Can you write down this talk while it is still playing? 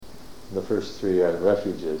the first three are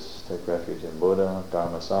refuges. Take refuge in Buddha,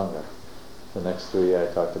 Dharma, Sangha. The next three I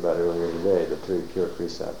talked about earlier today, the three pure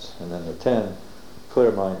precepts. And then the 10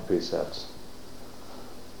 clear mind precepts.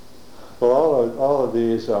 Well, all of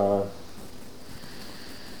these are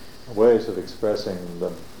ways of expressing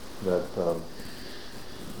that the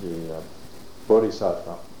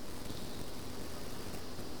Bodhisattva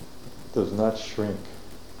does not shrink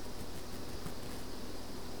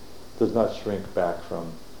back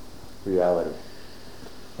from reality.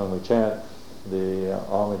 When we chant the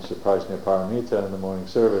homage to Prajna Paramita in the morning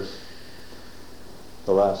service,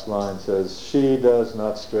 the last line says, "She does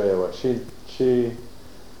not stray away." She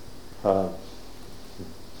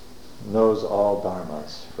knows all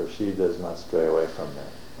dharmas, for she does not stray away from them.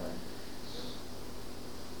 Right?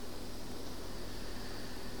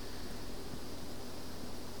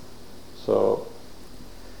 So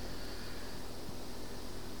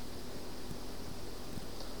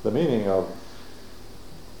the meaning of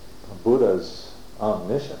Buddha's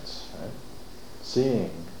omniscience, right?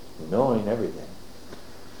 Seeing, knowing everything,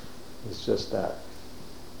 is just that.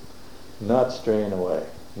 Not straying away,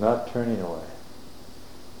 not turning away.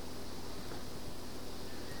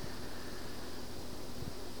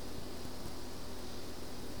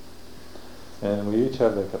 And we each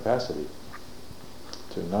have the capacity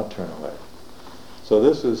to not turn away. So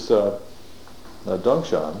this is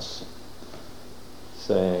Dongshan's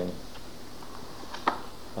saying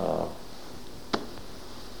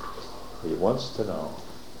he wants to know.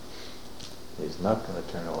 He's not going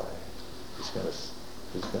to turn away. He's going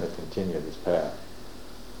to continue this path.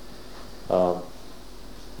 I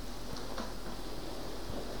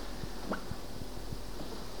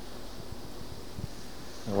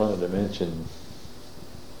wanted to mention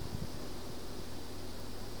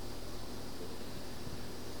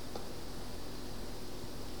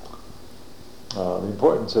the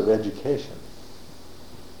importance of education.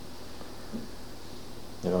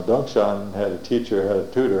 You know, Dongshan had a teacher, had a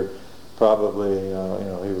tutor, probably,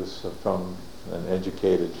 he was from an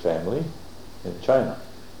educated family in China.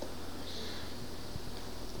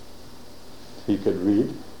 He could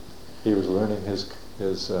read. He was learning his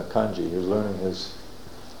kanji. He was learning his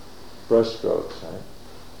brush strokes,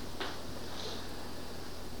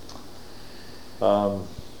 right?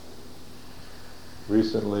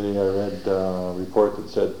 Recently I read a report that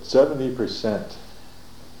said 70%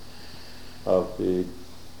 of the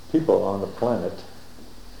people on the planet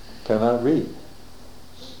cannot read.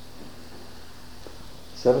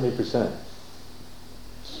 70%.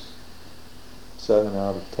 7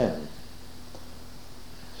 out of 10.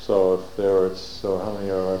 So if there were, so how many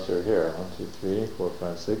of us are here? 1, 2, 3, 4,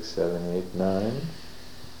 5, 6, 7, 8, 9,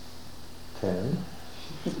 10.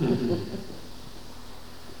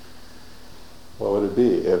 What would it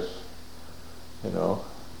be if,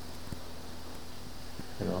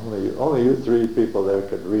 only you 3 people there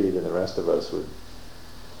could read, and the rest of us would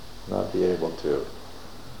not be able to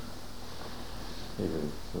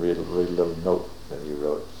even read a little note that you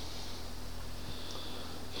wrote.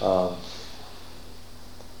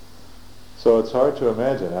 So it's hard to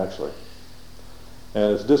imagine, actually.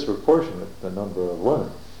 And it's disproportionate, the number of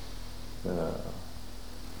women.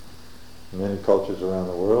 Many cultures around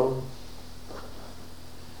the world.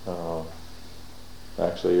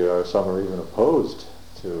 Actually, some are even opposed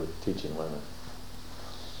to teaching women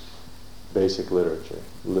basic literacy.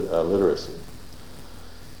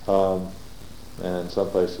 And some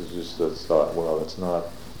places just thought, well, it's not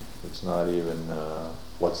even,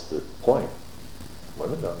 what's the point?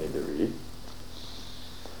 Women don't need to read.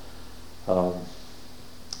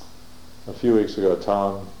 A few weeks ago,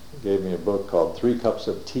 Tom gave me a book called 3 Cups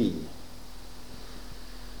of Tea.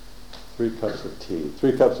 3 cups of tea.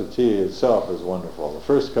 3 cups of tea itself is wonderful. The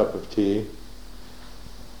first cup of tea,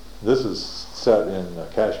 this is set in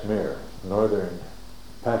Kashmir, northern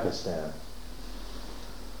Pakistan.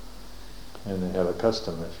 And they have a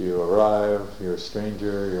custom, if you arrive, you're a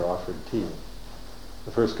stranger, you're offered tea.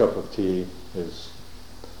 The first cup of tea is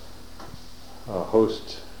a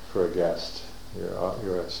host for a guest.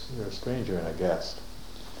 You're a stranger and a guest.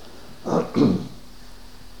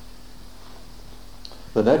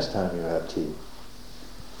 The next time you have tea,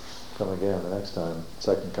 come again the next time,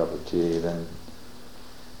 second cup of tea, then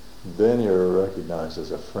you're recognized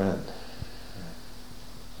as a friend.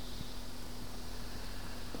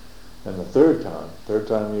 And the third time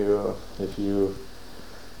if you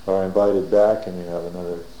are invited back and you have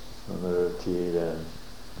another tea, then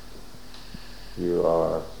you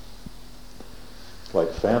are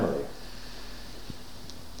like family.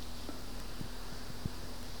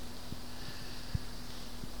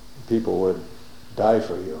 People would die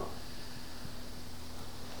for you.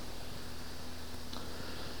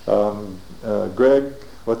 Greg,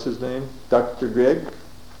 what's his name? Dr. Greg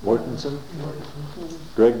Mortensen?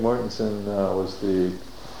 Greg Mortensen was the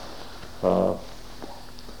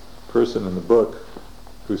person in the book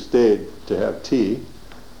who stayed to have tea.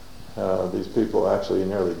 These people actually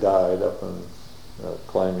nearly died up in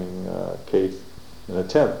climbing K, an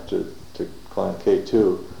attempt to climb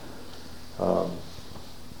K2,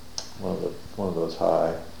 one of those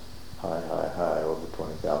high over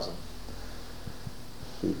 20,000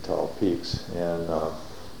 feet tall peaks, and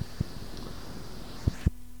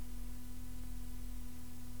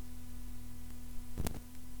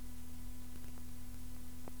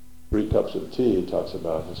 3 cups of tea. He talks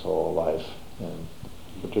about his whole life, and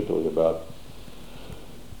particularly about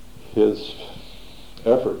his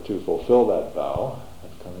effort to fulfill that vow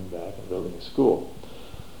of coming back and building a school.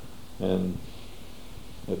 And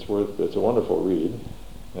it's a wonderful read.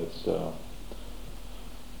 It's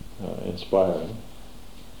inspiring,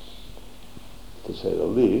 to say the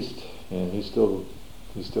least, and he's still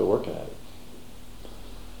working at it.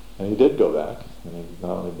 And he did go back, and he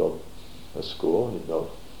not only built a school, he built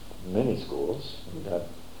many schools,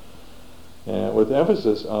 and with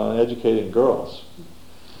emphasis on educating girls.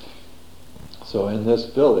 So in this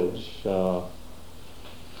village,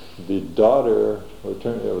 the daughter, it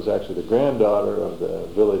was actually the granddaughter of the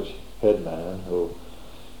village headman, who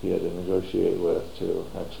he had to negotiate with to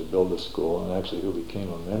actually build a school, and actually who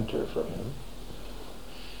became a mentor for him.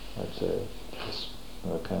 I'd say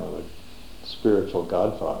kind of a spiritual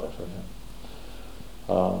godfather for him.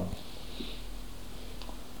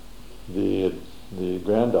 The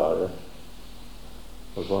granddaughter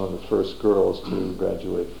was one of the first girls to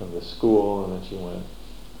graduate from the school, and then she went.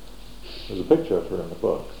 There's a picture of her in the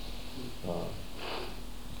book,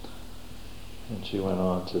 and she went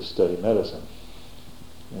on to study medicine.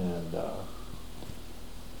 And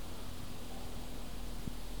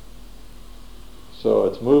so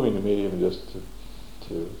it's moving to me even just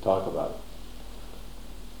to talk about it.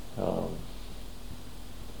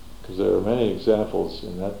 Because there are many examples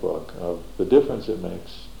in that book of the difference it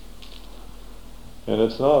makes. And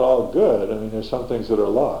it's not all good. I mean, there's some things that are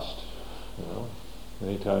lost.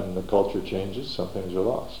 Anytime the culture changes, some things are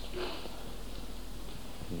lost.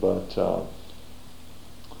 But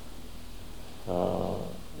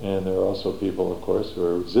and there are also people, of course, who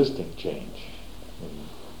are resisting change. And,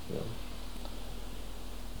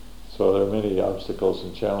 so there are many obstacles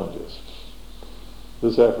and challenges.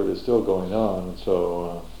 This effort is still going on, and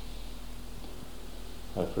so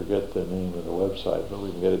I forget the name of the website, but we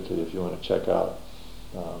can get it to you if you want to check out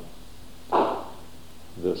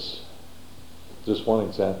this. Just one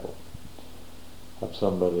example of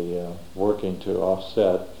somebody working to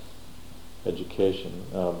offset education,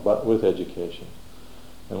 but with education.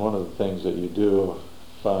 And one of the things that you do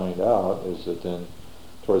find out is that then,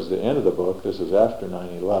 towards the end of the book, this is after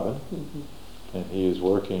 9/11, and he is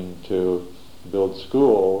working to build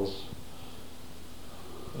schools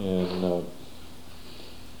in,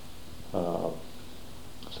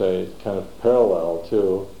 say, kind of parallel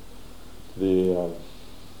to the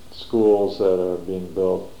schools that are being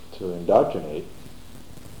built to indoctrinate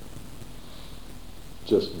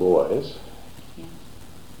just boys,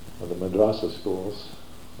 or the madrasa schools,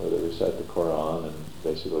 where they recite the Quran and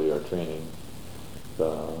basically are training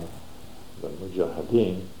the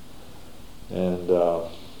mujahideen. And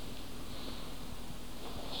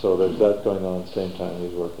so there's that going on at the same time.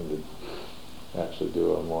 He's working to actually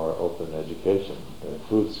do a more open education that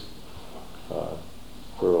includes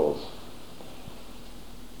girls.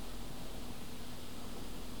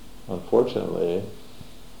 Unfortunately,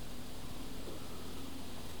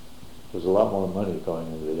 there's a lot more money going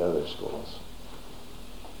into the other schools.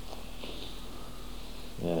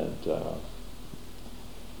 And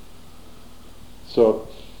so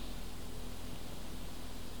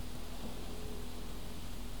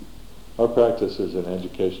our practice is an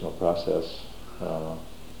educational process.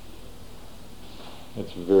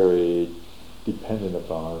 It's very dependent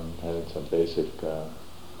upon having some basic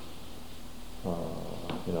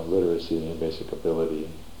literacy and basic ability.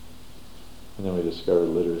 And then we discovered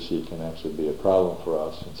literacy can actually be a problem for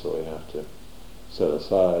us, and so we have to set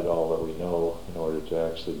aside all that we know in order to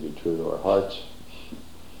actually be true to our hearts.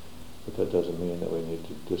 But that doesn't mean that we need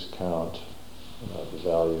to discount the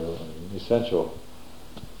value and essential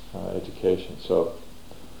education. So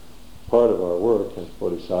part of our work as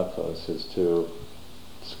bodhisattvas is to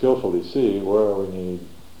skillfully see where we need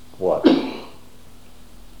what.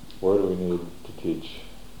 Where do we need to teach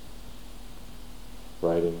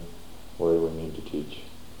writing? Where do we need to teach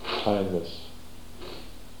kindness?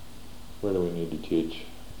 Where do we need to teach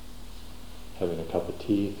having a cup of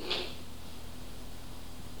tea?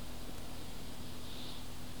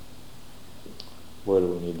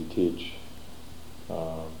 teach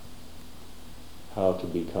how to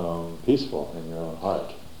become peaceful in your own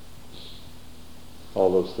heart.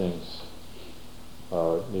 All those things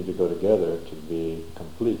need to go together to be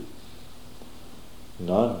complete.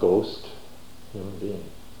 Non-ghost human being.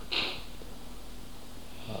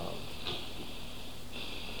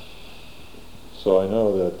 So I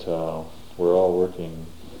know that we're all working,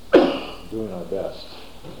 doing our best.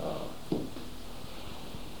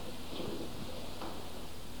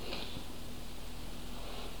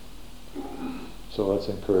 So let's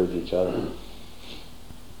encourage each other.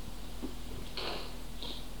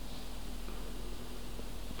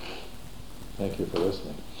 Thank you for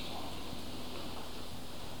listening.